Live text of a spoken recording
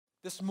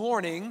This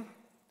morning,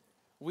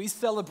 we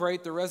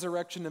celebrate the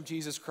resurrection of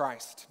Jesus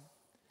Christ.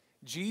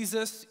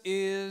 Jesus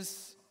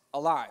is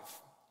alive.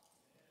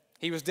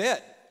 He was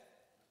dead,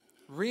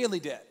 really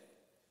dead.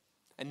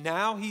 And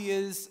now he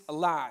is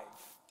alive,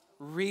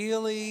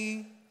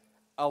 really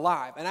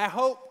alive. And I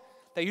hope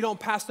that you don't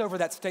pass over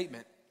that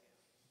statement.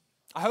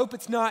 I hope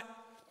it's not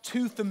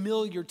too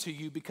familiar to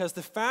you, because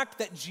the fact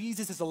that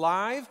Jesus is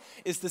alive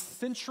is the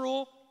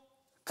central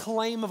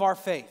claim of our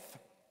faith.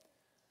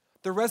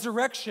 The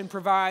resurrection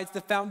provides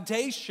the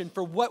foundation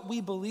for what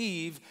we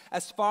believe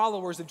as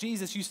followers of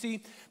Jesus. You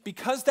see,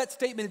 because that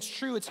statement is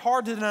true, it's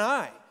hard to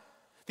deny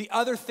the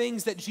other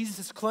things that Jesus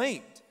has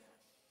claimed.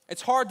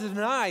 It's hard to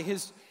deny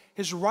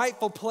his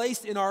rightful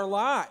place in our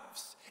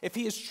lives if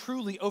he has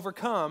truly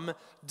overcome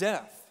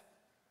death.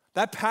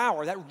 That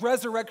power, that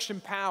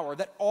resurrection power,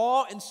 that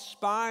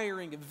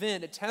awe-inspiring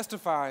event, it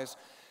testifies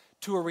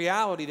to a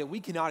reality that we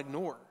cannot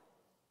ignore.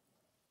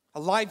 A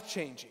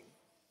life-changing,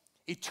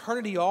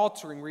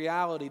 eternity-altering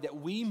reality that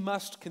we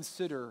must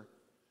consider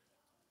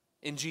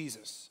in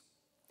Jesus.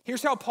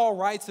 Here's how Paul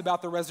writes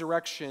about the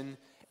resurrection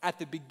at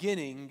the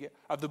beginning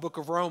of the book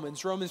of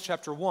Romans, Romans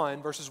chapter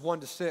 1, verses 1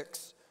 to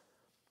 6.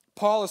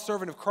 Paul, a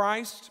servant of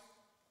Christ,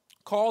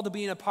 called to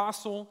be an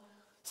apostle,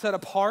 set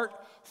apart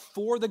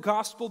for the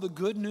gospel, the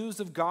good news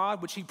of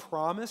God, which he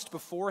promised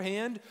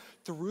beforehand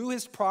through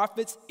his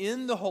prophets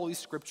in the Holy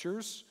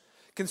Scriptures,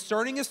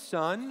 concerning his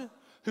Son,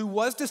 who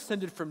was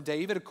descended from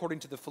David according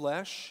to the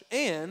flesh,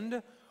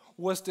 and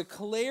was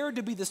declared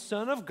to be the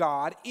Son of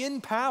God in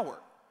power,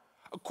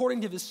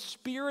 according to the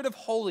Spirit of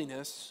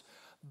holiness,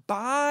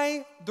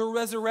 by the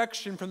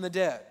resurrection from the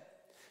dead,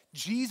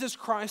 Jesus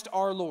Christ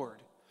our Lord,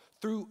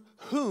 through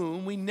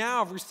whom we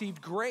now have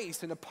received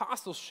grace and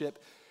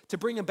apostleship to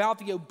bring about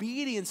the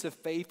obedience of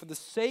faith for the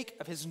sake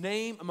of his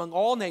name among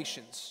all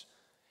nations,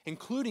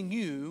 including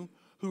you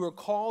who are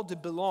called to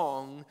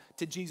belong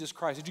to Jesus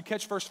Christ. Did you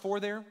catch verse 4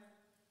 there?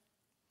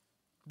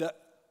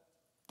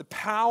 The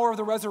power of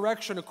the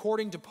resurrection,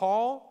 according to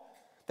Paul,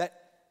 that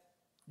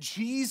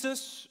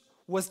Jesus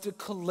was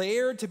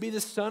declared to be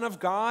the Son of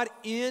God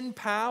in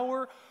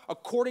power,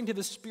 according to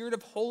the Spirit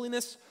of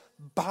holiness,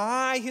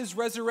 by his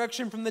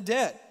resurrection from the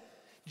dead.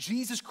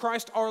 Jesus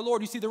Christ our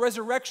Lord. You see, the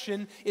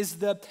resurrection is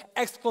the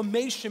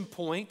exclamation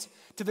point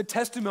to the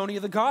testimony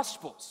of the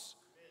Gospels.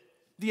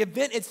 The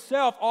event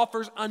itself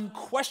offers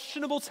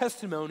unquestionable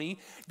testimony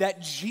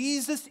that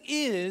Jesus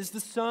is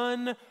the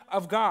Son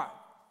of God.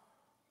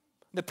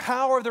 The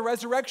power of the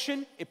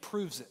resurrection, it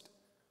proves it.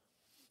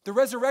 The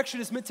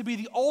resurrection is meant to be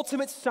the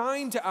ultimate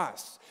sign to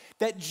us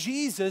that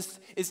Jesus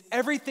is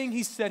everything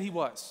he said he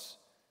was,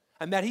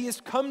 and that he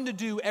has come to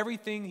do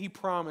everything he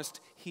promised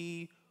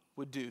he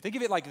would do. Think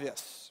of it like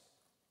this.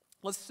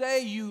 Let's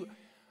say you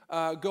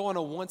go on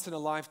a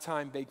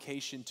once-in-a-lifetime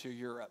vacation to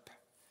Europe.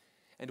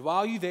 And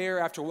while you're there,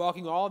 after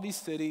walking all of these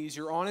cities,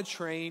 you're on a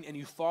train and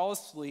you fall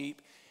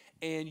asleep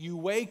and you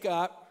wake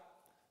up.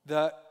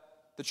 The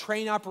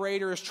train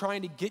operator is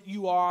trying to get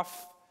you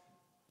off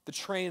the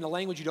train in a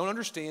language you don't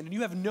understand, and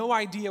you have no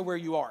idea where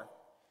you are.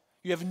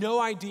 You have no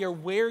idea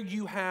where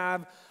you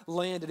have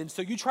landed. And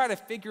so you try to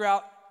figure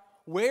out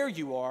where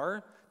you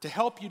are to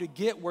help you to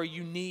get where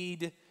you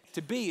need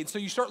to be. And so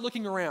you start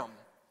looking around,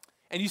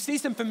 and you see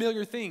some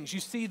familiar things.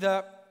 You see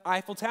the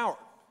Eiffel Tower.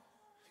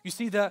 You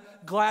see the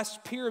glass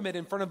pyramid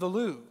in front of the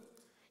Louvre.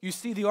 You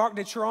see the Arc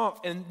de Triomphe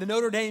and the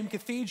Notre Dame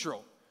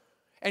Cathedral.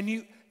 And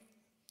you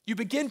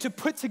begin to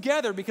put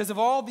together, because of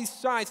all these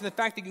sights and the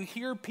fact that you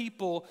hear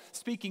people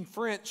speaking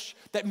French,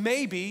 that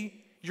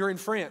maybe you're in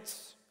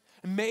France.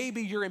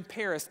 Maybe you're in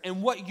Paris.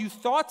 And what you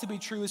thought to be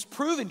true is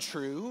proven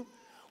true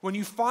when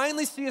you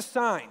finally see a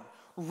sign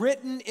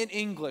written in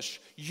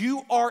English.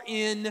 You are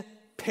in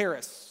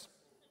Paris.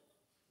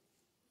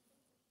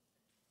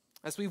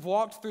 As we've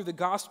walked through the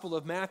Gospel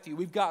of Matthew,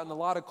 we've gotten a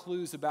lot of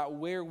clues about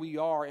where we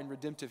are in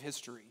redemptive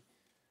history.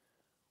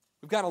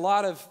 We've got a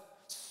lot of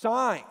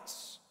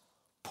signs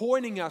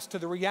pointing us to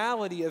the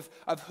reality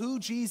of who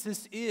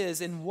Jesus is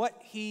and what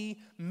he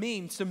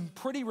means. Some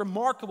pretty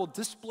remarkable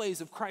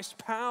displays of Christ's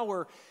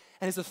power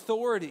and his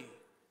authority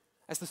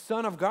as the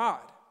Son of God.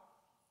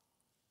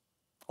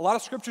 A lot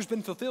of scripture's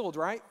been fulfilled,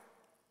 right?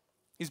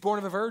 He's born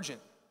of a virgin.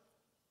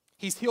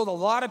 He's healed a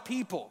lot of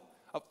people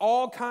of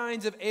all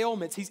kinds of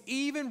ailments. He's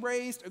even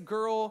raised a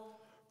girl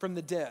from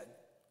the dead.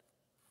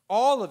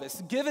 All of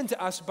this given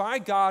to us by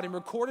God and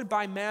recorded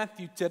by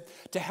Matthew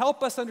to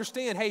help us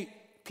understand, hey,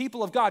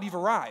 people of God, you've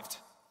arrived.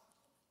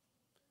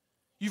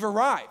 You've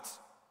arrived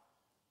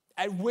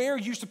at where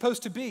you're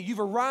supposed to be.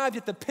 You've arrived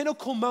at the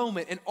pinnacle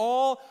moment in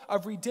all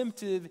of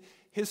redemptive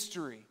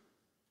history.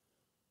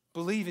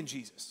 Believe in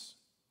Jesus.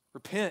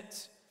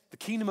 Repent. The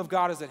kingdom of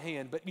God is at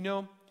hand. But you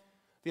know,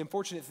 the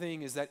unfortunate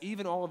thing is that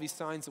even all of these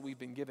signs that we've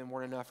been given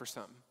weren't enough for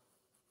some.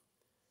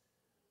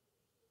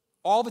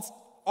 All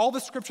the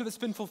scripture that's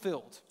been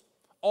fulfilled,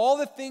 all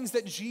the things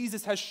that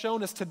Jesus has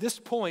shown us to this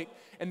point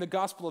in the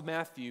Gospel of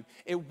Matthew,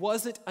 it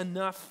wasn't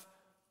enough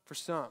for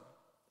some.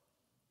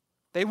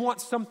 They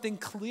want something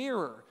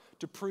clearer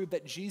to prove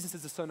that Jesus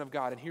is the Son of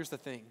God. And here's the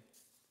thing.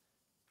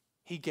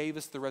 He gave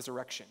us the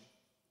resurrection.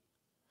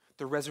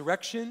 The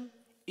resurrection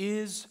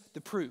is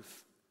the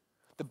proof.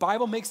 The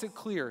Bible makes it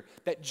clear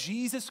that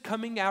Jesus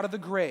coming out of the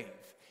grave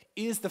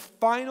is the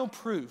final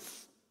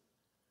proof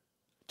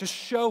to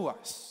show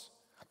us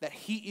that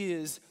he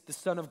is the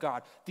Son of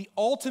God. The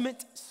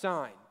ultimate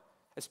sign,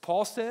 as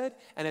Paul said,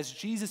 and as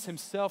Jesus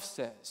himself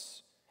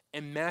says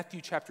in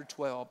Matthew chapter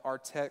 12, our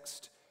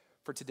text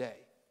for today.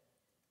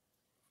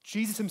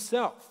 Jesus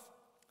himself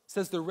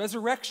says the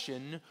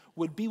resurrection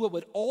would be what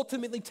would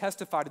ultimately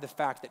testify to the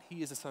fact that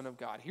he is the Son of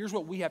God. Here's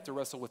what we have to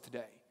wrestle with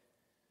today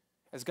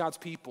as God's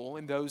people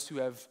and those who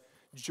have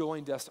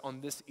joined us on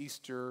this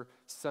Easter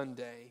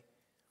Sunday.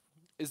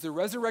 Is the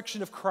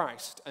resurrection of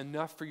Christ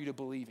enough for you to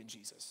believe in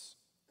Jesus?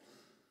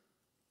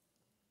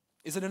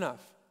 Is it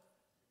enough?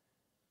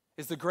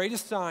 Is the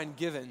greatest sign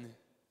given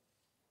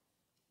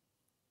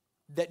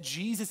that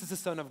Jesus is the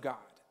Son of God,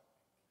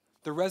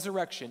 the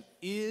resurrection,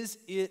 is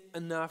it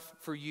enough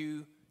for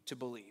you to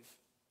believe?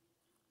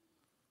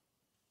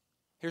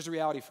 Here's the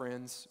reality,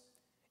 friends.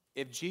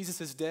 If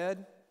Jesus is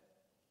dead,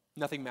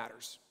 nothing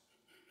matters.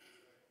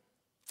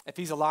 If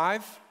he's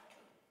alive,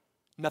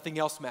 nothing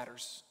else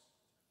matters.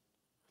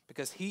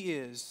 Because he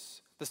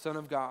is the Son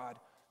of God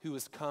who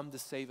has come to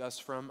save us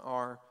from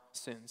our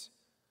sins.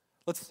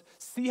 Let's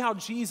see how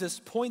Jesus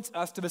points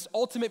us to this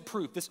ultimate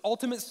proof, this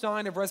ultimate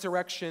sign of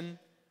resurrection,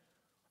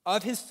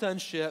 of his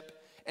sonship,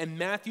 in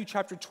Matthew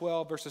chapter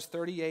 12, verses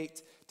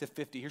 38 to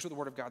 50. Here's what the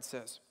Word of God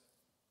says.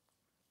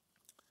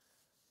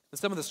 And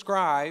some of the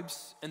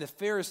scribes and the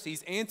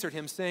Pharisees answered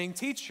him, saying,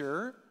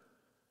 "Teacher,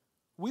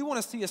 we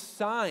want to see a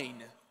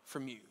sign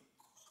from you."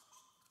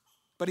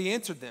 But he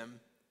answered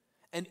them,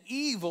 "An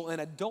evil and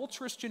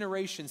adulterous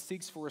generation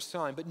seeks for a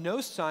sign, but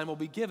no sign will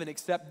be given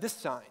except this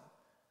sign,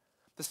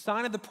 the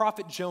sign of the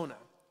prophet Jonah.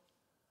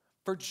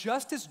 For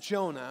just as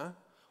Jonah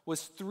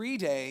was 3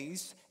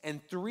 days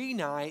and 3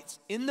 nights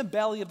in the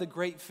belly of the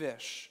great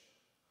fish,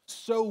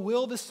 so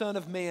will the Son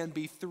of Man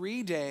be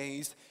 3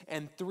 days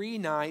and 3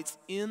 nights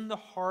in the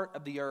heart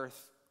of the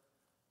earth.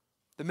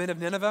 The men of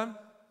Nineveh,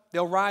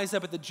 they'll rise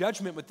up at the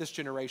judgment with this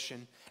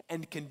generation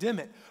and condemn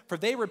it, for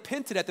they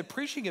repented at the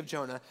preaching of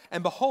Jonah,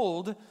 and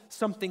behold,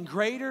 something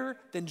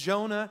greater than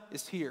Jonah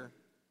is here.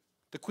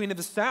 The queen of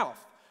the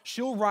south,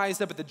 she'll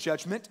rise up at the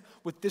judgment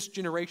with this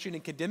generation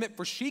and condemn it,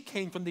 for she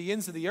came from the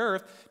ends of the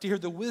earth to hear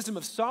the wisdom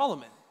of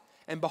Solomon,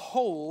 and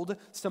behold,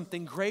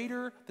 something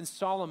greater than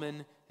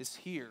Solomon is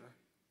here."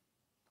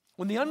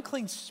 When the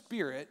unclean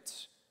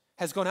spirit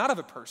has gone out of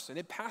a person,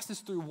 it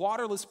passes through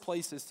waterless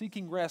places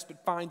seeking rest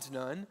but finds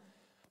none.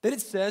 Then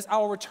it says, "I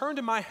will return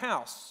to my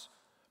house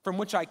from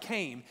which I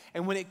came."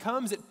 And when it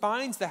comes, it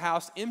finds the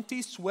house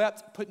empty,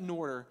 swept, put in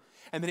order.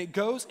 And then it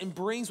goes and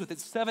brings with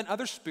it 7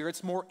 other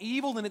spirits more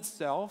evil than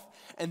itself,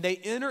 and they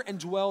enter and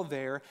dwell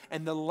there.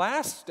 And the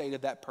last state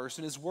of that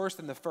person is worse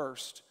than the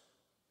first.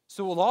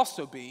 So it will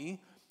also be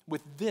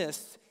with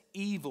this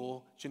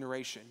evil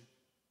generation.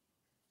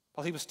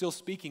 While he was still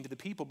speaking to the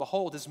people,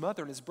 behold, his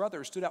mother and his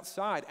brother stood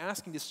outside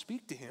asking to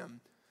speak to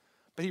him.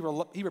 But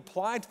he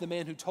replied to the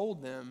man who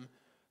told them,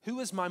 "Who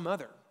is my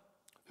mother?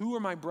 Who are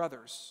my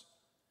brothers?"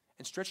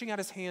 And stretching out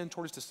his hand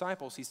toward his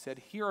disciples, he said,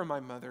 "Here are my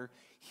mother,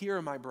 here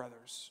are my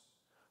brothers.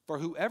 For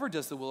whoever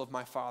does the will of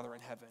my Father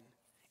in heaven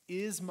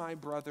is my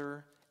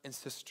brother and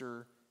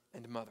sister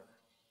and mother."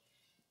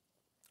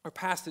 Our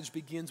passage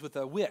begins with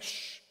a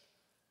wish,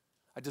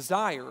 a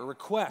desire, a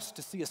request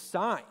to see a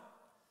sign.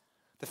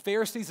 The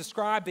Pharisees, the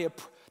scribe,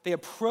 they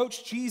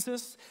approach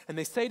Jesus and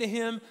they say to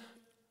him,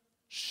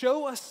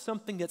 "Show us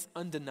something that's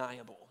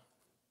undeniable.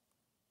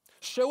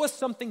 Show us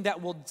something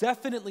that will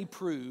definitely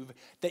prove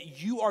that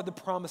you are the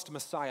promised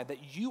Messiah,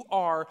 that you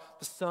are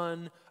the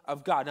Son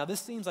of God." Now, this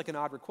seems like an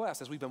odd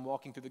request as we've been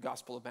walking through the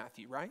Gospel of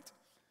Matthew, right?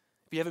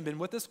 If you haven't been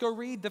with us, go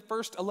read the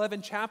first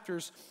 11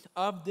 chapters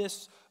of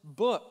this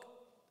book.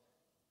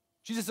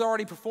 Jesus has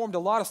already performed a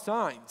lot of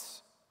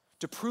signs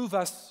to prove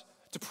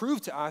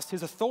to us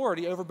his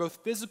authority over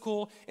both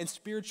physical and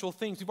spiritual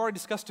things. We've already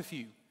discussed a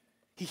few.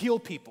 He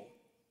healed people.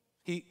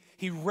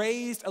 He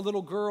raised a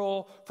little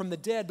girl from the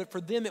dead, but for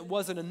them it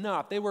wasn't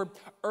enough. They were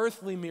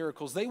earthly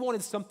miracles. They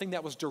wanted something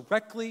that was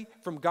directly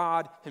from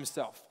God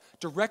himself,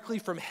 directly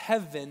from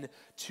heaven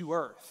to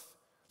earth,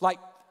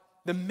 like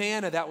the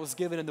manna that was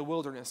given in the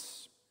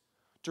wilderness,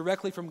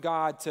 directly from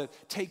God to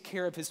take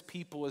care of his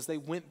people as they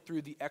went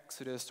through the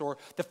Exodus, or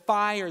the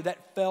fire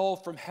that fell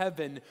from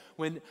heaven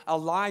when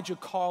Elijah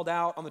called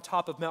out on the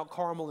top of Mount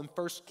Carmel in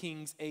 1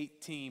 Kings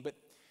 18. But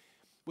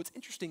what's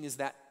interesting is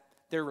that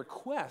their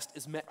request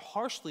is met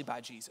harshly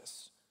by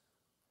Jesus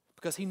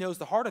because he knows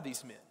the heart of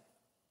these men.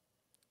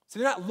 So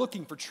they're not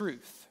looking for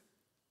truth.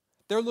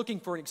 They're looking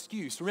for an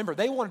excuse. Remember,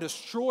 they want to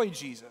destroy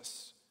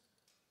Jesus.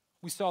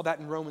 We saw that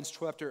in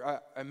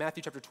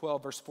Matthew chapter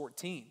 12, verse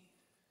 14.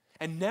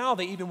 And now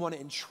they even want to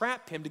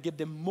entrap him to give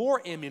them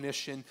more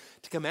ammunition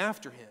to come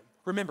after him.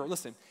 Remember,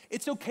 listen,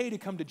 it's okay to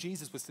come to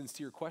Jesus with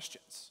sincere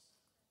questions.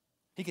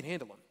 He can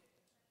handle them.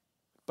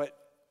 But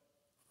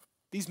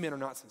these men are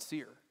not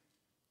sincere.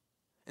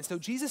 And so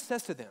Jesus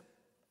says to them,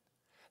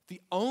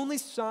 the only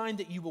sign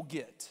that you will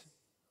get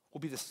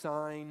will be the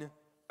sign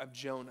of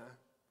Jonah.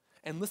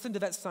 And listen to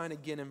that sign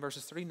again in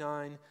verses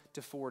 39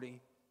 to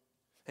 40.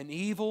 An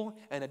evil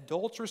and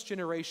adulterous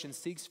generation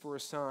seeks for a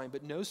sign,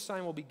 but no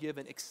sign will be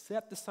given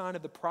except the sign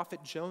of the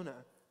prophet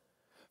Jonah.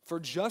 For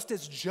just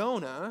as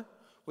Jonah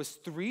was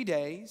 3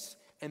 days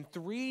and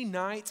 3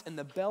 nights in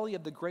the belly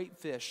of the great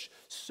fish,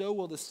 so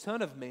will the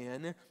Son of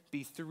Man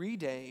be 3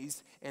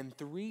 days and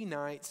 3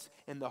 nights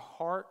in the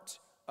heart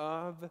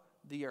of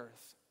the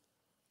earth.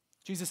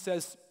 Jesus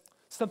says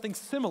something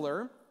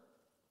similar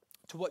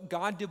to what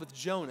God did with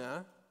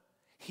Jonah,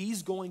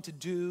 he's going to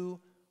do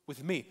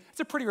with me. It's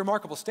a pretty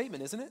remarkable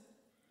statement, isn't it?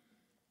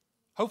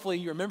 Hopefully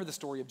you remember the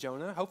story of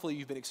Jonah. Hopefully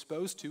you've been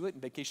exposed to it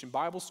in Vacation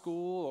Bible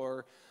School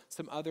or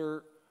some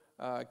other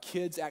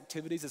kids'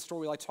 activities. It's a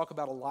story we like to talk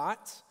about a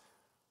lot.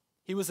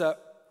 He was a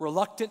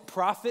reluctant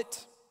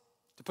prophet,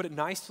 to put it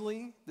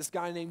nicely, this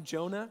guy named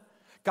Jonah.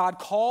 God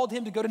called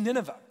him to go to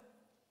Nineveh,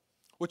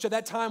 which at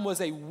that time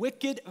was a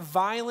wicked,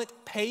 violent,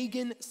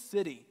 pagan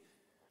city.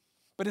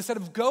 But instead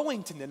of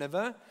going to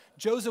Nineveh,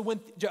 Jonah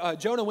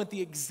went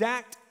the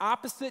exact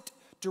opposite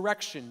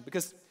direction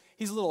because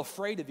he's a little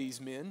afraid of these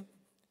men.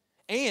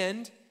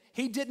 And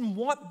he didn't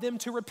want them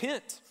to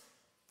repent.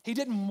 He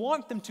didn't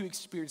want them to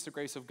experience the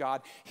grace of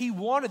God. He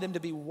wanted them to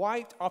be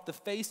wiped off the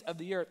face of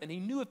the earth. And he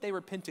knew if they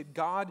repented,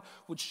 God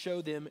would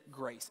show them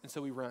grace. And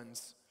so he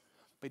runs.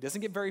 But he doesn't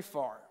get very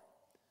far.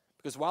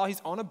 Because while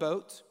he's on a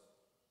boat,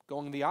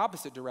 going the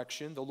opposite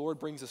direction, the Lord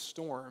brings a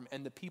storm.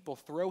 And the people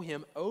throw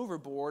him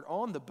overboard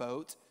on the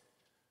boat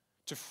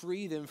to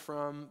free them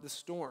from the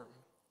storm.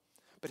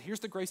 But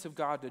here's the grace of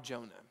God to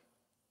Jonah.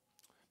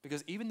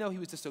 Because even though he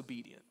was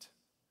disobedient,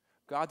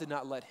 God did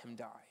not let him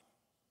die.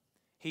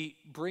 He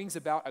brings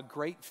about a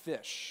great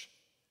fish.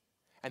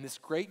 And this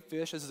great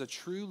fish, this is a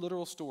true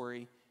literal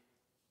story,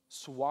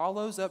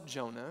 swallows up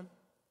Jonah.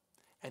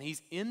 And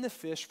he's in the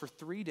fish for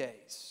 3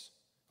 days,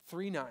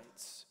 3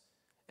 nights,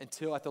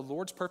 until at the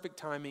Lord's perfect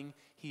timing,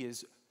 he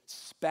is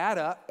spat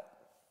up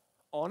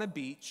on a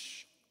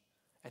beach.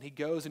 And he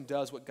goes and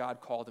does what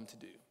God called him to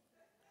do.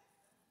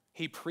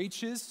 He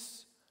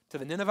preaches to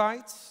the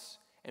Ninevites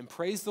and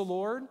praise the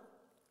Lord.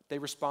 They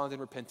respond in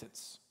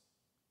repentance.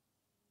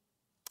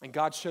 And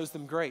God shows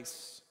them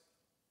grace,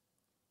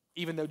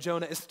 even though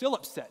Jonah is still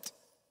upset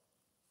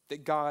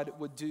that God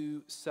would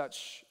do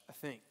such a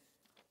thing.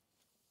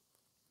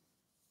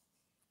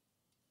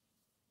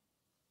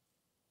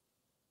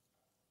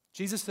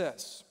 Jesus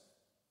says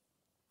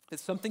that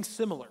something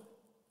similar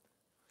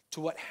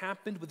to what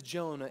happened with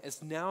Jonah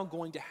is now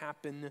going to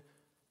happen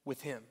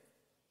with him.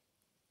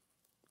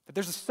 That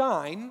there's a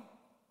sign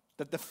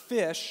that the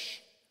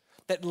fish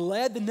that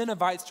led the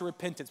Ninevites to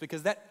repentance,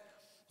 because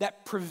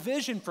that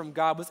provision from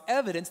God was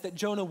evidence that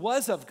Jonah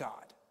was of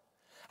God.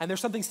 And there's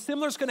something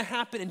similar that's going to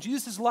happen in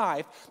Jesus'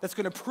 life that's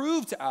going to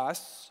prove to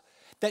us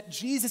that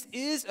Jesus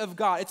is of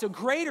God. It's a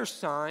greater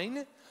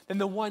sign than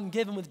the one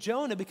given with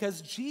Jonah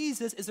because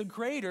Jesus is a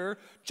greater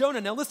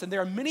Jonah. Now listen,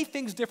 there are many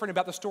things different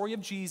about the story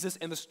of Jesus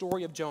and the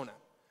story of Jonah.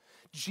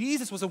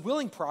 Jesus was a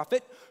willing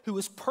prophet who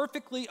was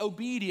perfectly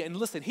obedient. And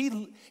listen,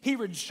 he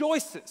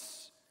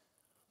rejoices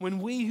when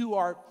we who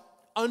are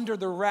under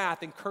the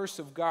wrath and curse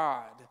of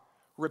God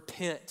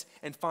repent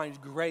and find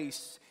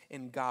grace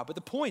in God. But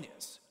the point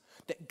is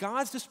that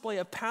God's display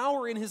of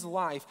power in his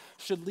life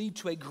should lead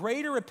to a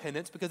greater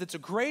repentance because it's a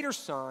greater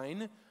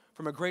sign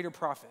from a greater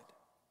prophet.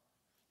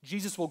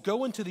 Jesus will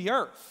go into the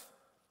earth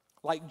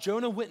like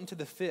Jonah went into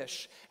the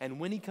fish, and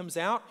when he comes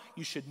out,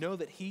 you should know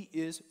that he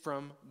is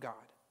from God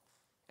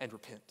and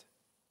repent.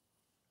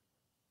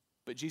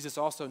 But Jesus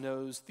also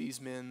knows these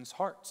men's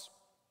hearts.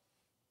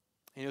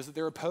 He knows that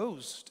they're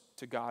opposed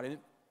to God, and it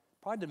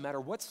probably doesn't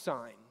matter what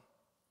sign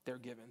they're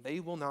given.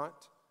 They will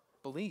not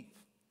believe.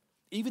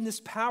 Even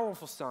this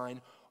powerful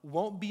sign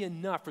won't be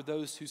enough for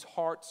those whose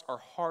hearts are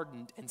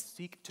hardened and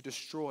seek to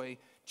destroy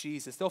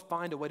Jesus. They'll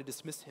find a way to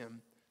dismiss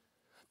him.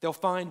 They'll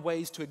find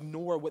ways to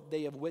ignore what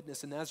they have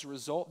witnessed, and as a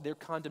result, their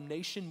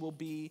condemnation will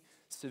be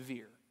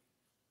severe.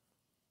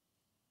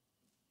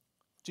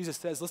 Jesus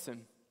says,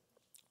 listen,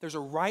 there's a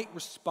right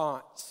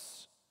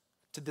response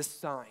to this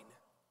sign.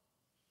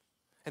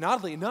 And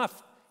oddly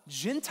enough,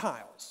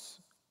 Gentiles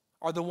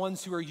are the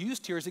ones who are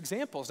used here as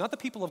examples, not the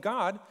people of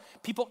God,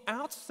 people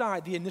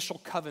outside the initial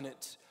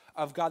covenant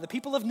of God, the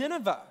people of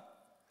Nineveh.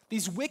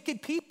 These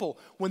wicked people,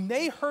 when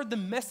they heard the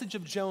message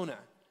of Jonah,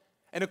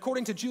 and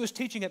according to Jewish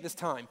teaching at this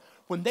time,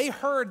 when they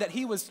heard that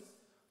he was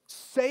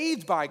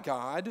saved by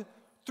God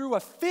through a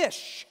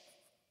fish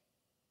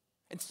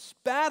and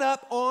spat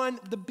up on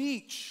the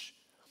beach,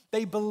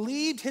 they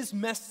believed his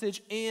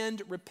message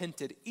and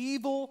repented.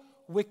 Evil,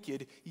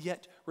 wicked,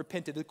 yet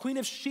repented. The Queen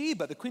of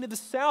Sheba, the Queen of the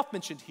South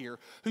mentioned here,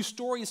 whose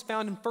story is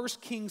found in 1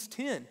 Kings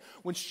 10.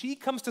 When she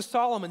comes to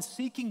Solomon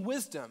seeking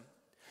wisdom,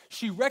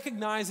 she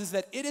recognizes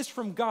that it is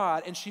from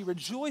God, and she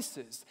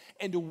rejoices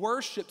and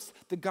worships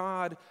the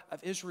God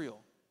of Israel.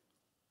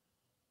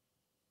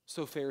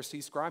 So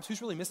Pharisees, scribes,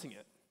 who's really missing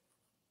it?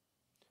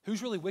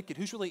 Who's really wicked?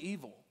 Who's really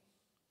evil?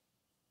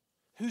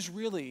 Who's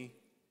really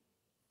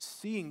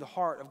seeing the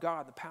heart of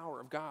God, the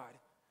power of God?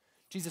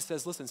 Jesus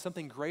says, listen,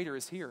 something greater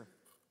is here.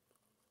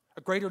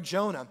 a greater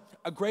Jonah,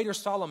 a greater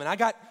Solomon. I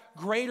got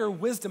greater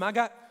wisdom. I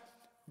got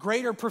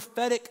greater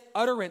prophetic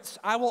utterance.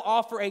 I will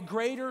offer a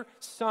greater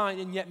sign,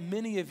 and yet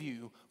many of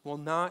you will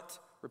not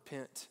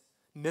repent.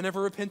 Nineveh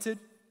repented.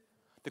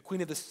 The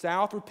queen of the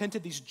south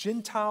repented. These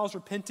Gentiles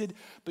repented,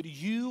 but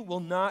you will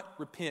not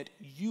repent.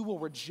 You will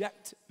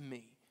reject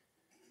me.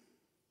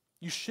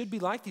 You should be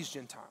like these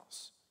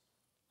Gentiles.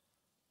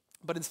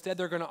 But instead,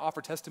 they're going to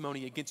offer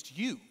testimony against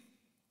you,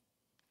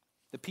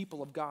 the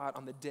people of God,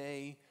 on the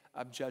day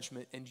of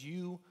judgment, and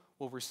you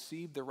will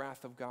receive the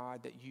wrath of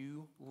God that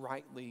you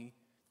rightly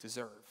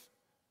deserve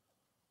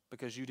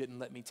because you didn't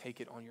let me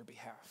take it on your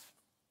behalf.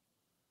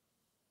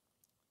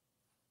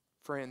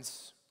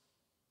 Friends,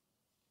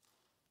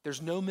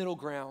 there's no middle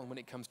ground when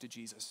it comes to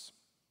Jesus.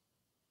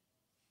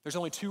 There's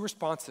only two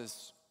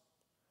responses: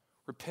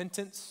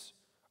 repentance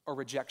or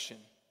rejection.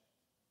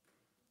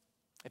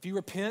 If you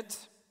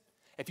repent,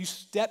 if you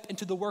step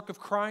into the work of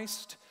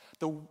Christ,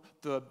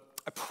 the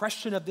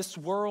oppression of this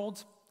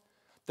world,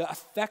 the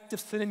effect of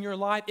sin in your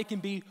life, it can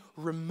be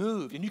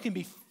removed, and you can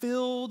be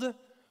filled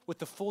with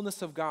the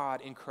fullness of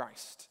God in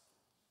Christ.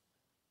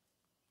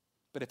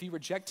 But if you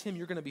reject him,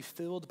 you're going to be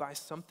filled by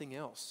something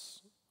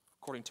else,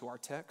 according to our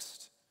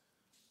text.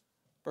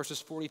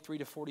 Verses 43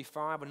 to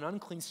 45, when an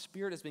unclean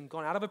spirit has been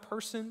gone out of a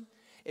person,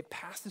 it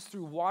passes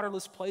through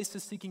waterless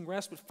places seeking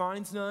rest but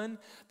finds none.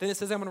 Then it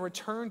says, I'm going to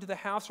return to the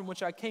house from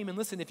which I came. And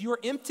listen, if you are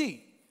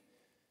empty,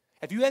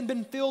 if you hadn't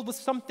been filled with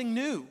something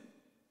new,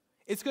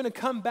 it's going to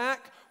come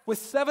back with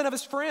 7 of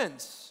his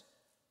friends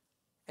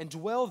and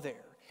dwell there.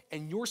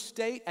 And your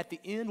state at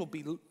the end will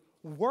be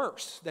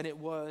worse than it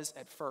was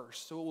at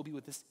first. So it will be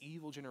with this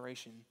evil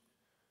generation.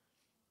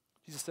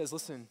 Jesus says,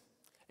 listen,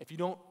 if you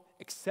don't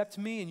accept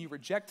me and you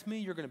reject me,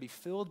 you're going to be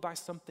filled by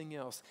something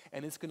else,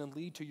 and it's going to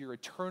lead to your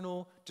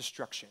eternal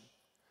destruction.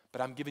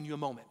 But I'm giving you a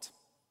moment.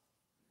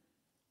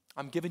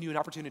 I'm giving you an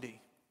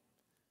opportunity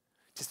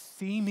to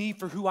see me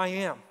for who I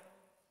am,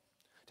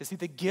 to see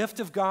the gift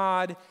of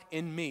God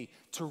in me,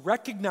 to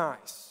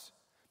recognize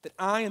that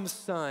I am the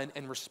Son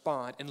and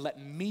respond, and let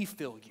me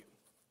fill you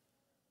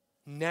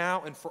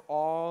now and for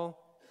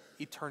all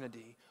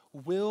eternity.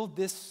 Will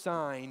this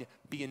sign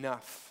be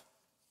enough?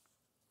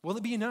 Will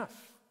it be enough?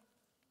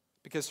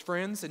 Because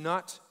friends, and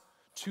not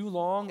too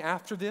long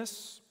after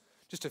this,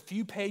 just a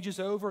few pages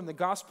over in the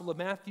Gospel of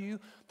Matthew,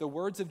 the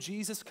words of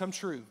Jesus come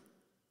true.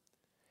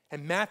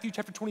 In Matthew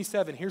chapter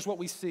 27, here's what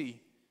we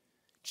see.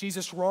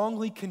 Jesus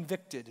wrongly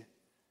convicted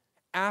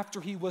after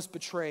he was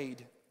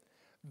betrayed,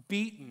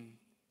 beaten,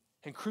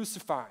 and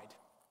crucified.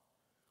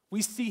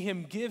 We see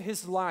him give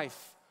his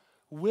life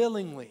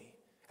willingly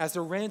as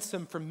a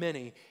ransom for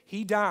many.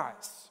 He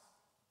dies.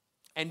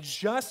 And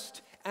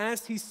just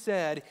as he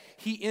said,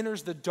 he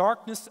enters the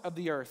darkness of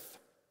the earth.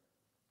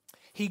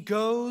 He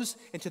goes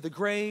into the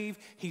grave.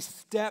 He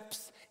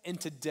steps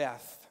into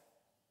death.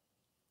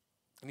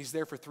 And he's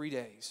there for 3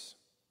 days.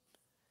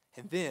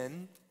 And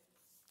then,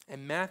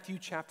 in Matthew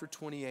chapter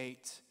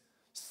 28,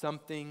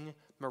 something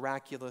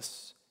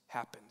miraculous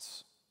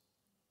happens.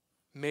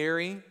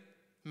 Mary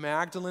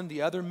Magdalene,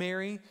 the other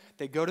Mary,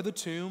 they go to the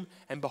tomb,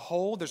 and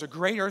behold, there's a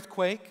great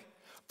earthquake.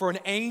 For an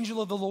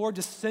angel of the Lord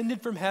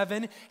descended from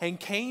heaven and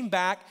came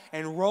back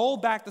and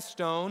rolled back the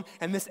stone,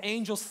 and this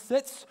angel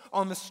sits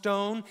on the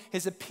stone.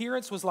 His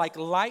appearance was like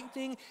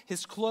lightning,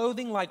 his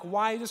clothing like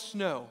white as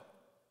snow.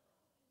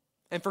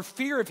 And for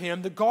fear of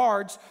him, the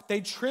guards,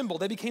 they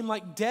trembled. They became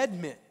like dead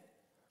men.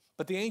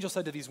 But the angel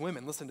said to these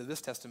women, listen to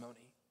this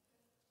testimony.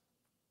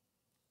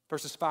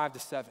 Verses 5 to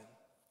 7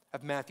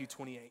 of Matthew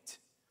 28.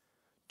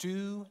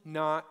 Do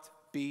not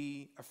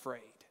be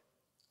afraid.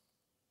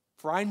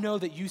 For I know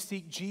that you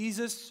seek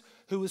Jesus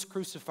who was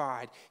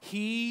crucified.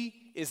 He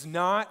is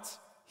not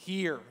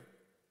here,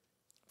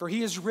 for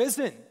he is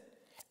risen,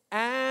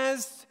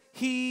 as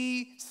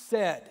he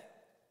said.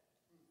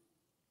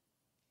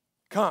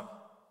 Come,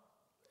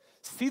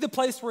 see the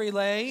place where he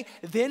lay,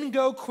 then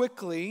go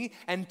quickly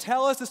and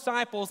tell his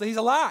disciples that he's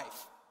alive.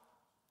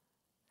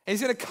 And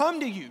he's going to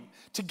come to you,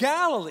 to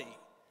Galilee.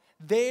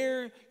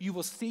 There you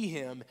will see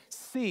him.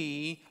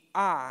 See,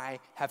 I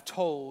have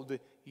told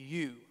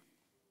you.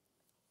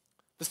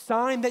 The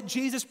sign that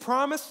Jesus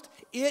promised,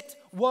 it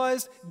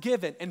was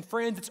given. And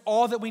friends, it's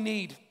all that we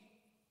need.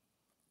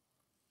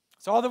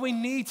 It's all that we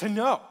need to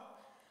know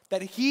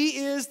that he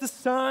is the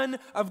Son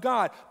of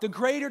God. The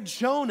greater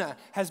Jonah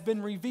has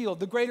been revealed.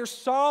 The greater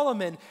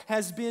Solomon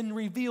has been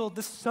revealed.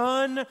 The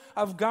Son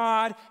of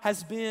God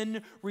has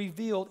been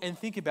revealed. And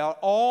think about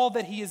all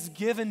that he has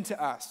given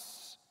to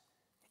us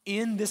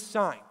in this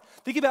sign.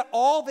 Think about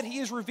all that he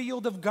has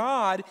revealed of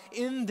God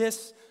in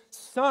this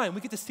sign.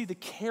 We get to see the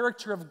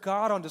character of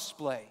God on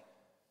display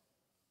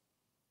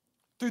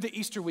through the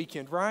Easter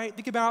weekend, right?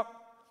 Think about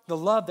the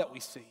love that we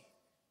see.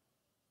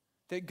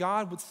 That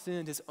God would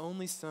send his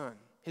only Son,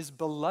 his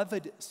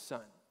beloved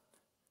Son,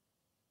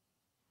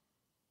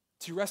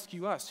 to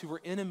rescue us who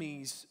were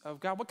enemies of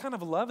God. What kind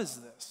of love is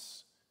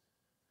this?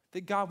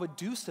 That God would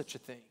do such a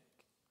thing,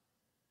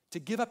 to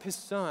give up his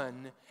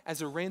Son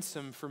as a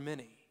ransom for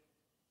many.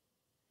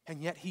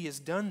 And yet he has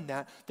done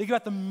that. Think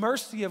about the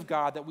mercy of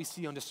God that we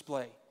see on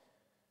display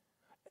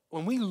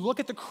When we look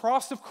at the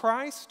cross of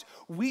Christ,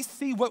 we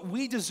see what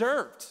we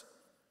deserved.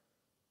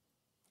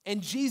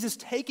 And Jesus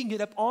taking it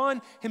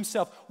upon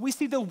himself. We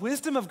see the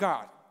wisdom of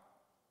God.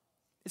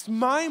 It's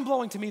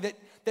mind-blowing to me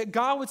that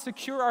God would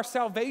secure our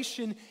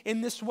salvation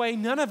in this way.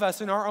 None of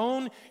us in our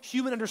own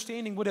human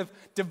understanding would have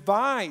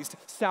devised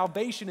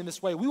salvation in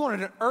this way. We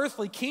wanted an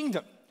earthly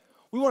kingdom.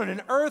 We wanted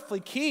an earthly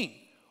king.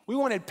 We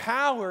wanted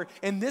power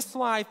in this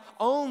life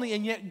only,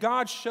 and yet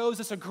God shows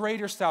us a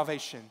greater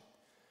salvation.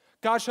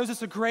 God shows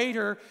us a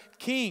greater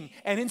king,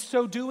 and in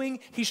so doing,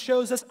 he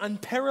shows us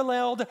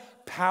unparalleled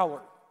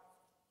power.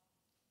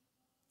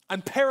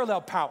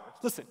 Unparalleled power.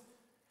 Listen,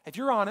 if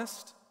you're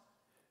honest,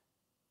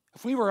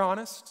 if we were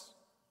honest,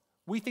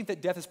 we think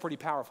that death is pretty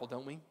powerful,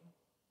 don't we?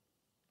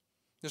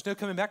 There's no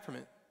coming back from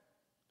it.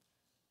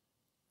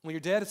 When you're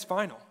dead, it's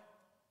final.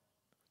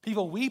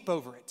 People weep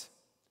over it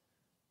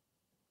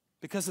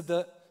because of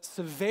the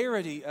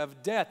severity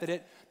of death,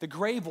 that the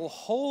grave will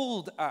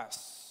hold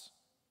us.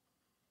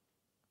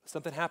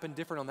 Something happened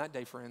different on that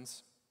day,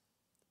 friends.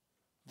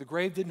 The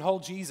grave didn't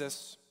hold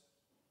Jesus.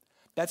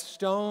 That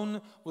stone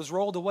was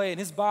rolled away and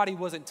his body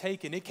wasn't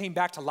taken. It came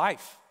back to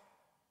life.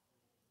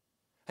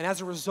 And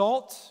as a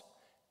result,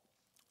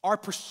 our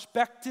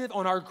perspective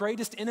on our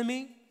greatest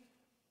enemy,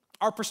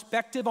 our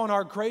perspective on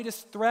our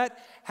greatest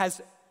threat has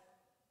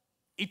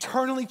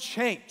eternally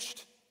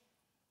changed.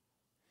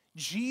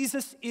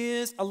 Jesus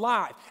is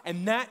alive,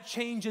 and that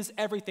changes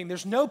everything.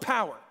 There's no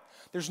power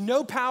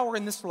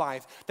in this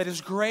life that is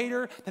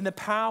greater than the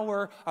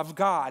power of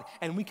God,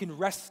 and we can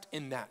rest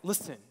in that.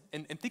 Listen,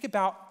 and think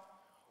about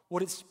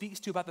what it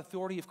speaks to about the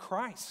authority of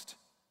Christ.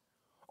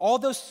 All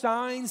those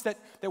signs that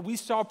we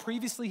saw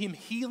previously, him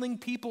healing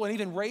people and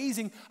even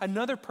raising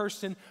another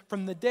person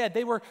from the dead,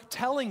 they were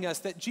telling us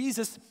that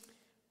Jesus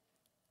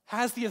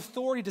has the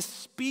authority to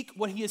speak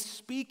what he is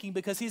speaking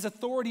because he has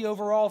authority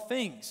over all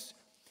things.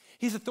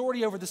 He's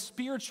authority over the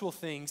spiritual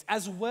things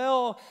as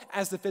well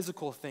as the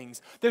physical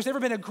things. There's never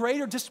been a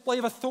greater display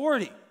of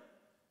authority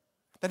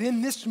than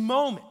in this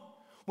moment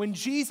when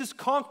Jesus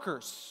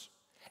conquers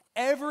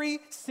every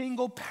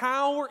single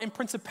power and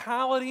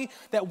principality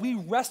that we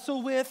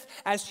wrestle with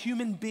as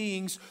human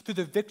beings through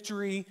the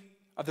victory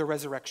of the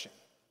resurrection.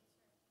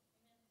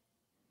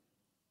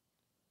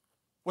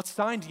 What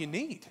sign do you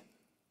need?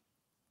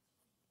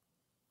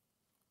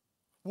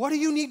 What do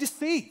you need to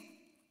see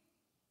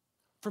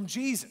from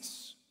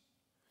Jesus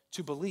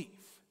to believe?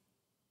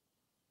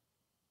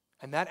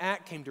 And that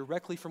act came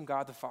directly from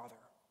God the Father,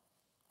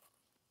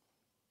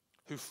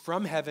 who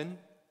from heaven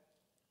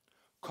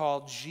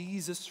called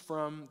Jesus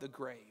from the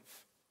grave.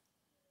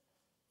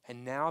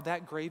 And now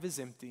that grave is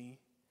empty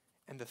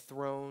and the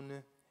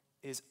throne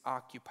is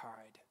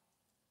occupied.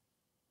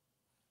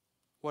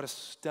 What a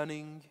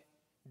stunning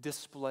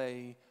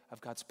display of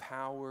God's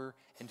power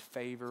and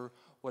favor.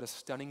 What a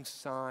stunning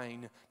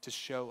sign to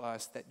show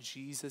us that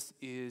Jesus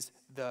is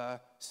the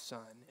Son.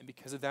 And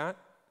because of that,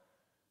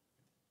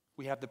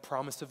 we have the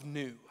promise of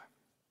new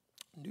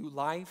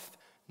life,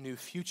 new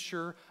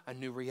future, a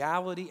new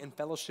reality, and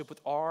fellowship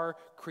with our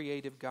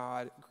creator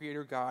God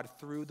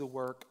through the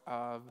work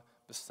of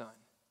the Son.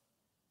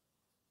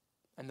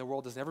 And the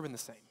world has never been the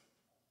same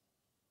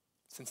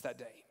since that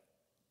day.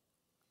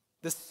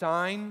 This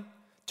sign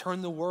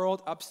turned the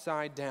world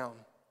upside down.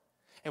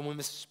 And when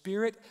the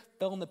Spirit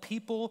fell on the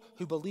people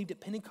who believed at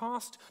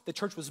Pentecost, the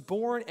church was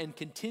born and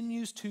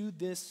continues to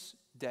this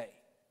day.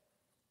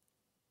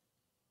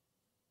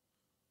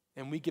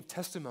 And we give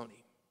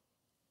testimony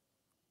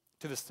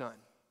to the Son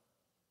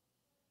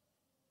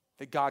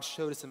that God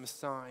showed us him a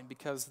sign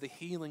because the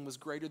healing was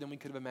greater than we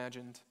could have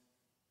imagined.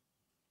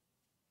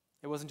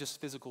 It wasn't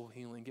just physical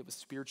healing, it was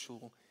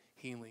spiritual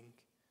healing.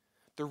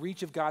 The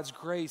reach of God's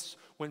grace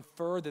went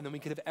further than we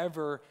could have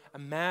ever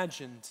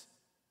imagined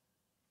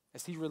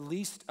as he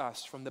released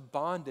us from the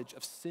bondage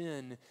of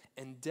sin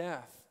and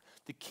death.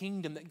 The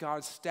kingdom that God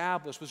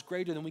established was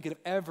greater than we could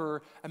have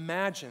ever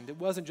imagined. It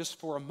wasn't just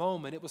for a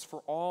moment, it was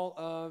for all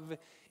of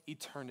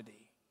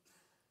eternity.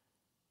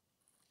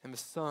 And the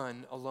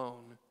Son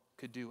alone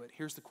could do it.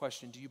 Here's the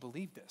question: do you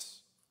believe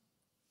this?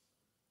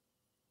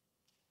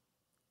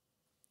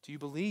 Do you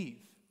believe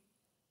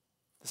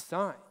the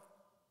sign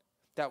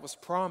that was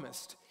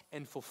promised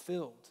and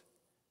fulfilled?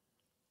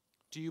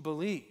 Do you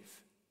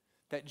believe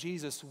that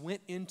Jesus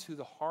went into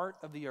the heart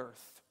of the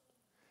earth,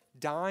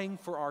 dying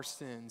for our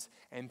sins,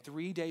 and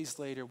 3 days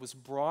later was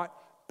brought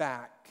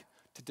back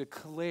to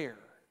declare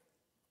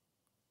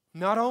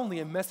not only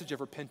a message of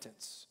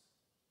repentance,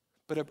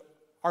 but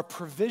our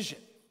provision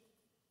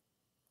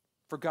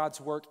for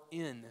God's work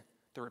in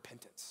the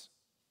repentance?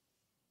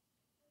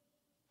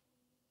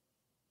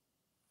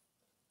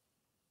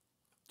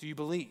 Do you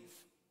believe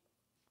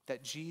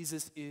that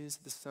Jesus is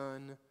the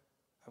Son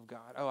of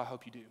God? Oh, I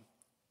hope you do.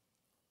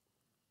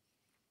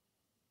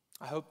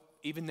 I hope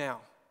even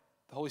now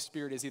the Holy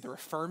Spirit is either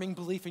affirming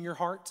belief in your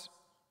heart,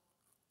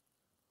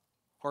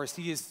 or as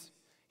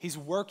He's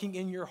working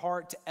in your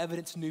heart to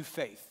evidence new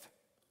faith.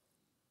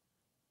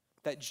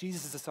 That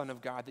Jesus is the Son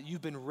of God, that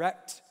you've been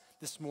wrecked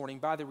this morning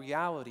by the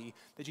reality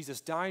that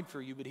Jesus died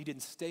for you, but he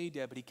didn't stay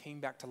dead, but he came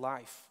back to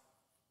life.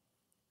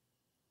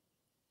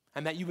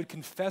 and that you would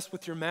confess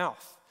with your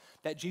mouth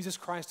that Jesus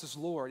Christ is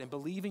Lord and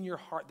believe in your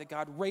heart that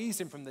God raised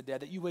him from the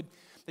dead, that you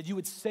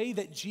would say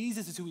that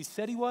Jesus is who he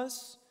said he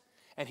was,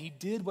 and he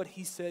did what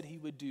he said he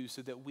would do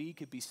so that we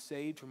could be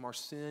saved from our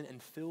sin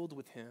and filled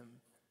with him,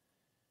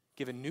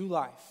 given new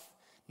life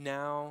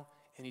now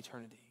and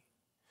eternity.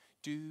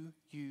 Do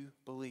you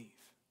believe?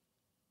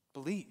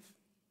 Believe.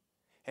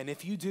 And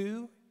if you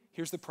do,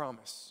 here's the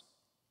promise.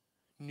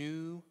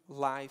 New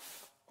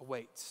life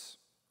awaits.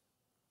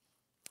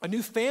 A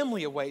new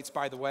family awaits,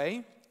 by the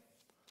way,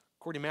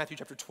 according to Matthew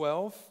chapter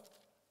 12.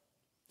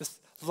 This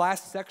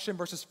last section,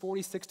 verses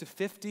 46 to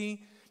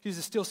 50, Jesus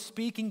is still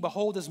speaking.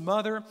 Behold, his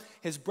mother,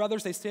 his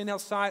brothers, they stand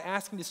outside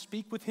asking to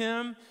speak with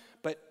him.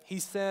 But he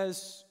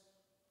says,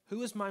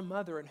 who is my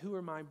mother and who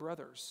are my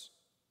brothers?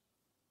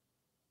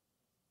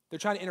 They're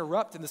trying to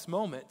interrupt in this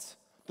moment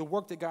the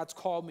work that God's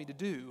called me to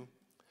do.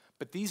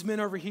 But these men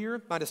over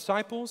here, my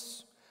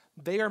disciples,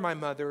 they are my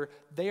mother,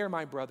 they are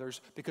my brothers,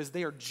 because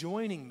they are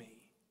joining me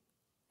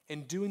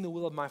in doing the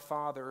will of my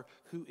Father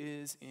who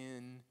is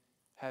in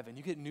heaven.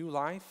 You get new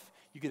life,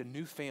 you get a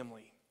new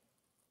family,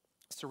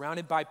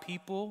 surrounded by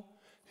people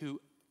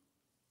who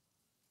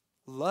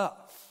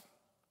love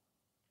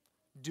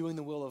doing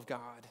the will of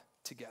God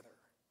together.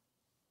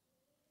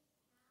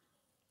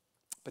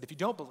 But if you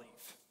don't believe,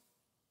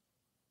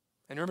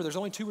 and remember, there's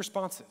only two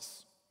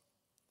responses,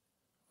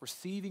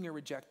 receiving or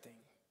rejecting,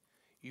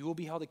 you will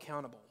be held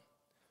accountable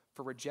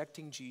for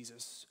rejecting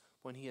Jesus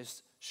when he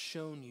has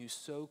shown you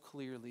so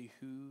clearly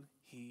who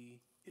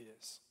he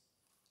is.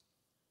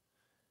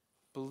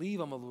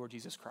 Believe on the Lord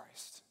Jesus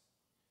Christ,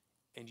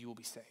 and you will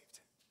be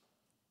saved.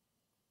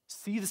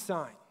 See the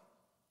sign.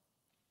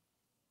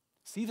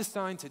 See the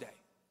sign today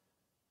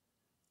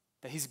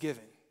that he's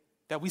given,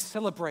 that we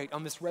celebrate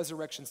on this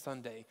Resurrection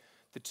Sunday.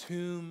 The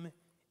tomb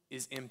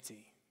is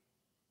empty.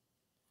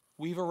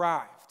 We've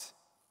arrived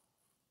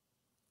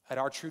at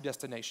our true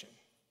destination.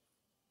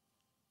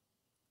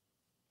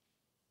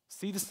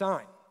 See the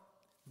sign.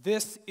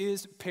 This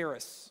is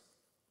Paris.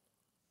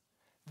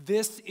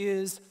 This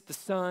is the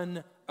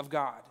Son of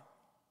God.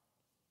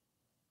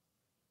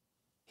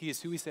 He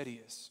is who he said he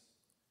is.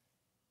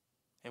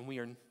 And we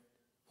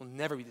will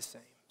never be the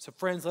same. So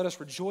friends, let us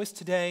rejoice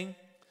today.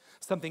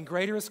 Something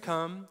greater has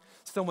come.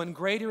 Someone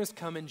greater has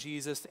come in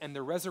Jesus, and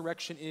the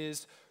resurrection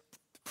is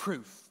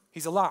proof.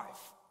 He's alive.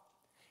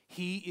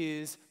 He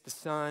is the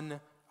Son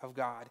of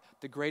God,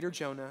 the greater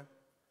Jonah,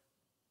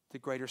 the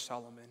greater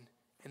Solomon,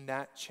 and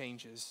that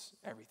changes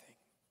everything.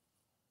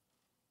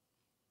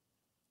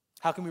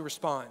 How can we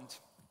respond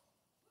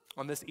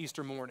on this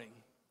Easter morning?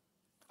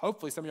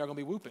 Hopefully some of y'all are going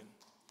to be whooping.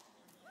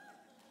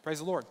 Praise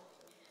the Lord.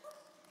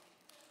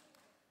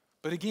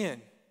 But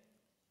again,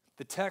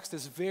 the text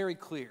is very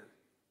clear.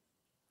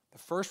 The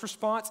first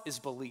response is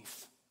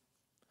belief,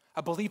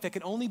 a belief that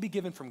can only be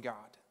given from God,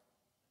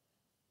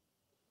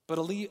 but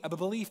a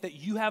belief that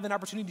you have an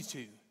opportunity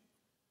to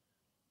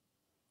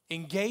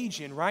engage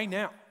in right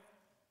now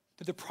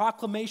through the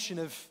proclamation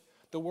of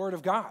the Word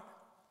of God,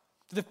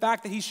 to the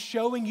fact that he's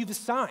showing you the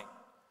sign.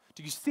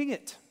 Do you see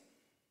it?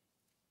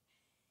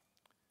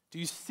 Do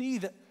you see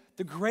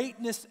the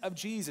greatness of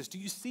Jesus? Do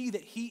you see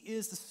that he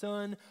is the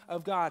Son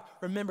of God?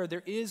 Remember,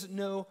 there is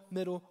no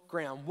middle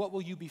ground. What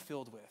will you be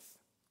filled with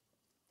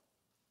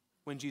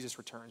when Jesus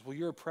returns? Will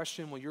your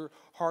oppression, will your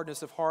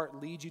hardness of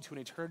heart lead you to an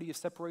eternity of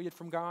separated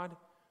from God,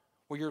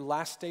 where your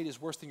last state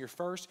is worse than your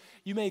first?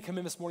 You may come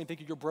in this morning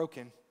thinking you're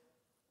broken.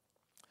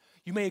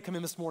 You may come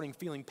in this morning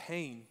feeling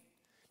pain,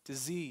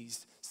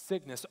 disease,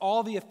 sickness,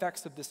 all the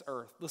effects of this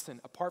earth.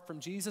 Listen, apart from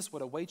Jesus,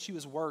 what awaits you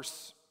is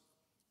worse.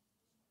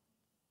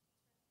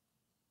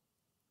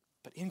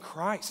 But in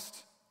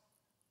Christ,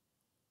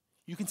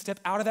 you can step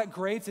out of that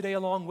grave today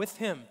along with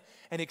him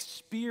and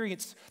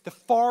experience the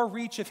far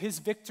reach of his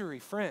victory.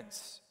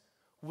 Friends,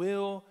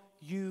 will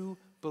you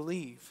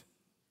believe?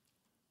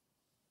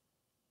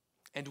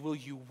 And will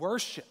you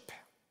worship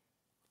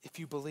if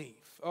you believe?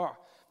 Oh,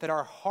 that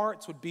our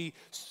hearts would be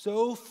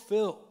so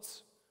filled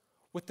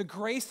with the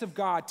grace of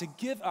God to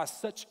give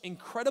us such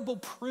incredible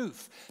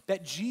proof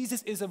that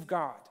Jesus is of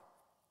God,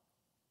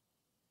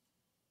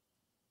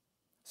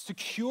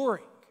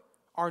 securing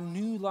our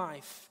new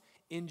life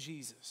in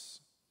Jesus.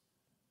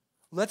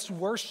 Let's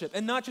worship,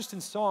 and not just in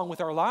song,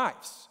 with our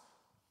lives.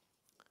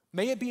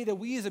 May it be that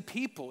we as a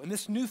people in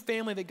this new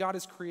family that God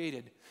has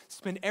created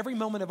spend every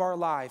moment of our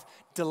life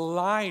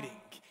delighting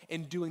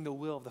in doing the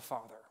will of the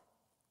Father.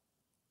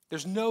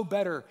 There's no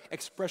better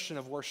expression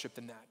of worship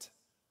than that.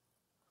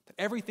 That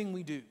everything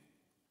we do,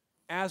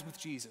 as with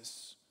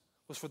Jesus,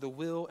 was for the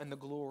will and the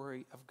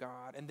glory of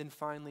God. And then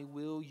finally,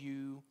 will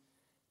you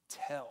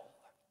tell?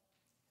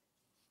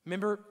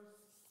 Remember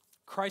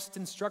Christ's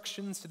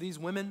instructions to these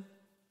women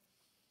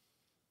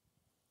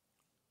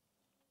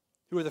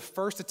who are the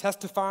first to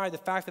testify the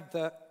fact that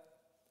the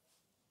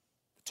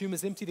tomb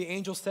is empty. The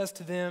angel says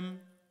to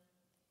them,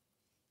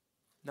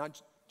 not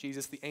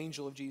Jesus, the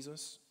angel of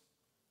Jesus,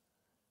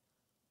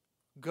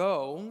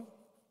 go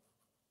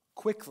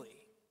quickly,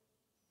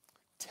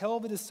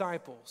 tell the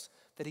disciples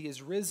that he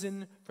is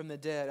risen from the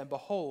dead, and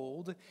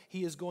behold,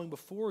 he is going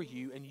before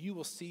you, and you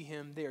will see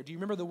him there. Do you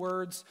remember the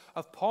words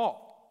of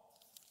Paul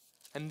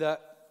and the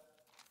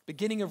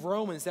beginning of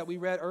Romans that we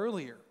read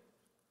earlier?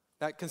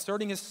 That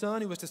concerning his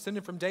son who was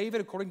descended from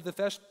David according to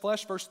the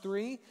flesh, verse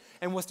 3,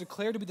 and was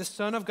declared to be the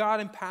Son of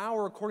God in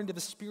power according to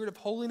the Spirit of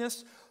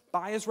holiness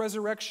by his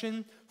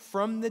resurrection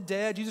from the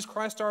dead, Jesus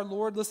Christ our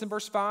Lord, listen,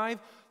 verse 5,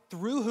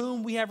 through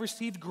whom we have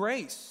received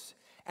grace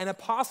and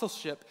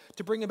apostleship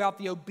to bring about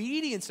the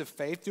obedience of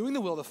faith, doing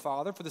the will of the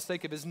Father for the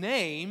sake of his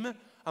name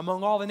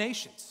among all the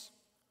nations.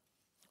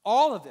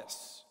 All of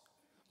this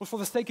was for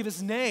the sake of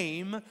his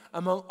name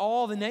among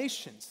all the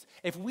nations.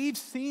 If we've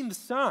seen the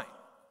sign,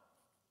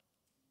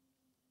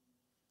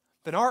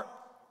 then our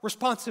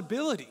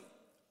responsibility,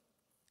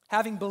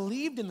 having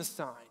believed in the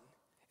sign,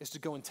 is to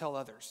go and tell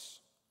others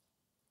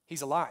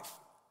he's alive.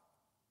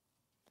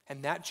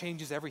 And that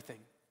changes everything.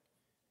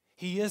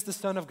 He is the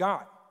Son of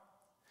God.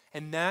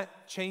 And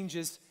that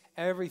changes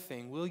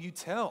everything. Will you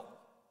tell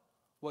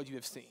what you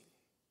have seen?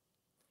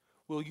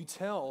 Will you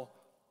tell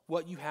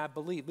what you have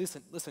believed?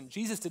 Listen,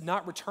 Jesus did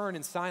not return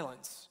in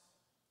silence.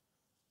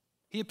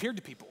 He appeared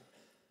to people.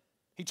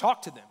 He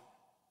talked to them.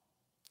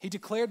 He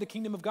declared the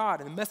kingdom of God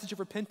and the message of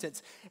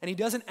repentance. And he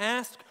doesn't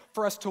ask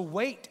for us to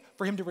wait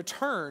for him to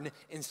return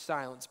in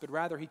silence, but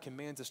rather he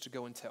commands us to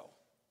go and tell.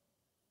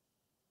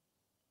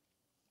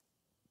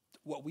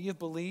 What we have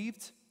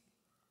believed,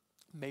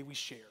 may we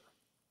share.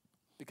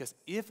 Because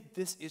if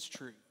this is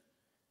true,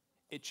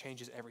 it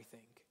changes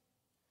everything.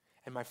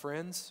 And my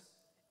friends,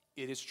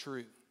 it is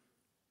true.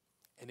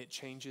 And it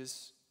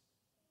changes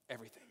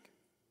everything.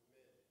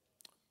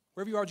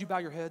 Wherever you are, would you bow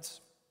your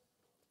heads?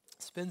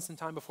 Spend some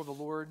time before the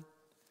Lord,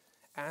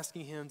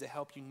 asking him to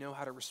help you know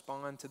how to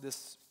respond to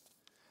this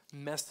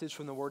message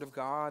from the Word of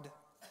God.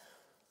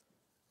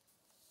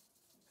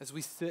 As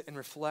we sit and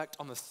reflect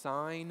on the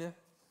sign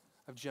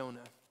of Jonah,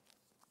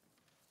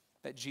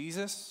 that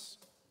Jesus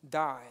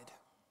died.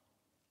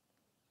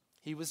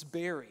 He was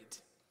buried.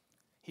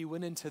 He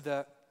went into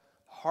the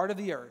heart of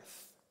the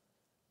earth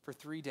for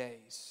 3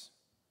 days.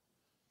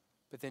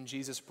 But then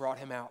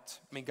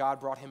God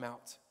brought him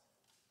out.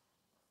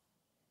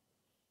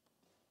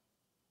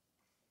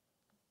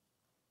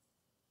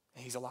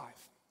 And he's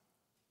alive.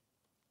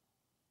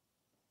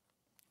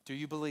 Do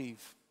you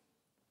believe?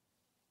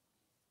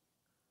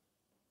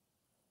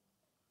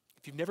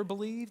 If you've never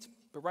believed,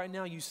 but right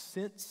now you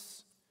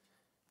sense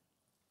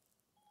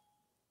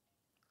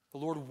the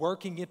Lord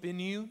working it in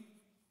you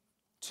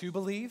to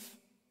believe,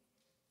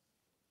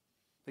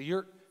 that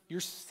you're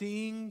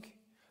seeing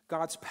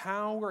God's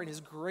power and his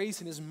grace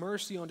and his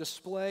mercy on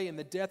display in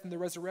the death and the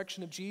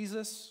resurrection of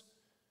Jesus,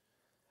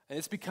 and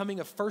it's becoming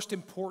of first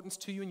importance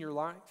to you in your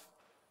life,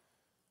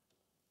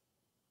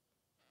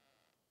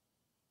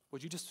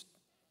 would you just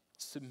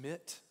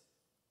submit?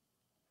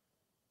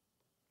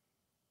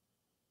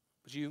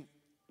 Would you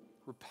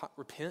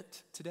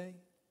repent today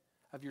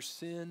of your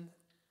sin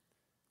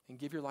and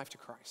give your life to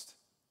Christ?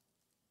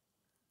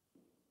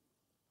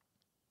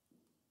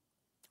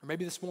 Or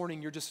maybe this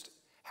morning you're just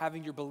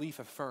having your belief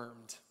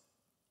affirmed.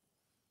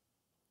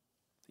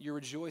 You're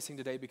rejoicing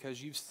today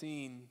because you've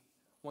seen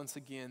once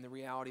again the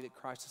reality that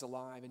Christ is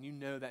alive, and you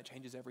know that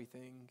changes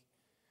everything.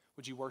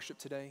 Would you worship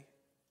today?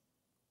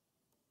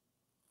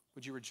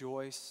 Would you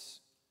rejoice?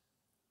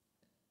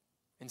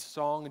 In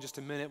song in just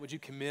a minute, would you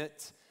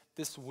commit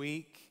this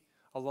week,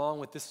 along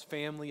with this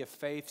family of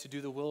faith, to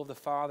do the will of the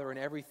Father in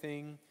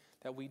everything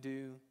that we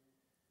do?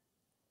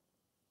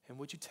 And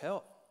would you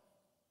tell?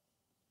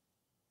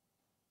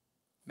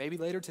 Maybe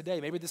later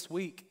today, maybe this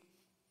week.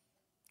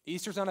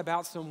 Easter's not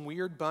about some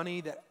weird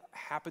bunny that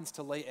happens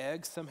to lay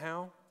eggs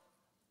somehow.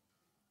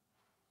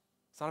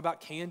 It's not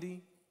about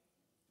candy.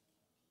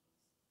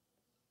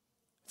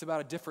 It's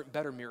about a different,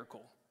 better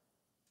miracle.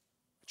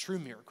 A true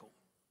miracle.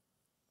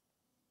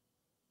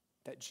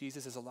 That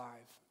Jesus is alive.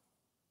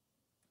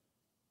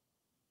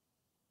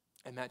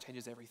 And that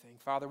changes everything.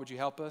 Father, would you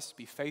help us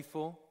be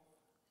faithful?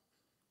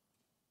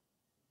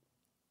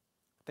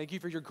 Thank you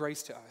for your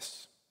grace to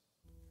us,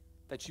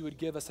 that you would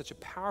give us such a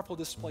powerful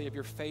display of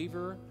your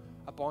favor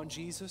upon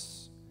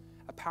Jesus,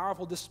 a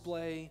powerful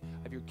display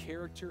of your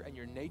character and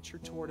your nature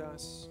toward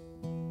us,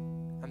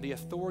 and the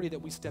authority that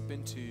we step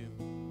into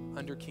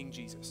under King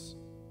Jesus.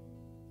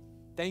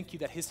 Thank you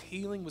that his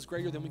healing was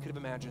greater than we could have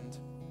imagined.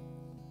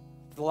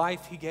 The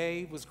life he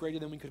gave was greater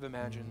than we could have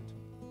imagined.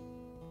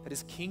 That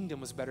his kingdom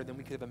was better than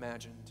we could have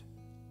imagined.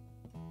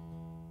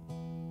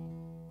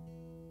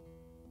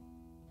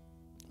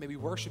 May we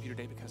worship you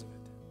today because of it.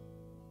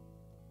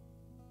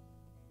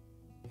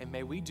 And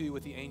may we do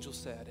what the angel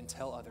said and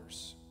tell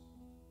others.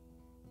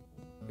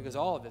 Because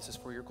all of this is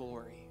for your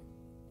glory.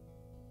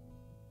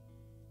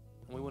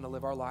 And we want to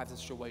live our lives in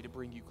such a way to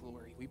bring you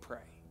glory. We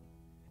pray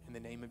in the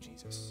name of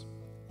Jesus.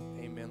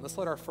 Amen. Let's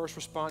let our first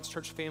response,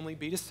 church family,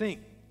 be to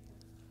sing.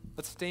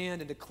 Let's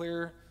stand and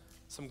declare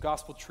some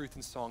gospel truth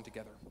in song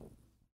together.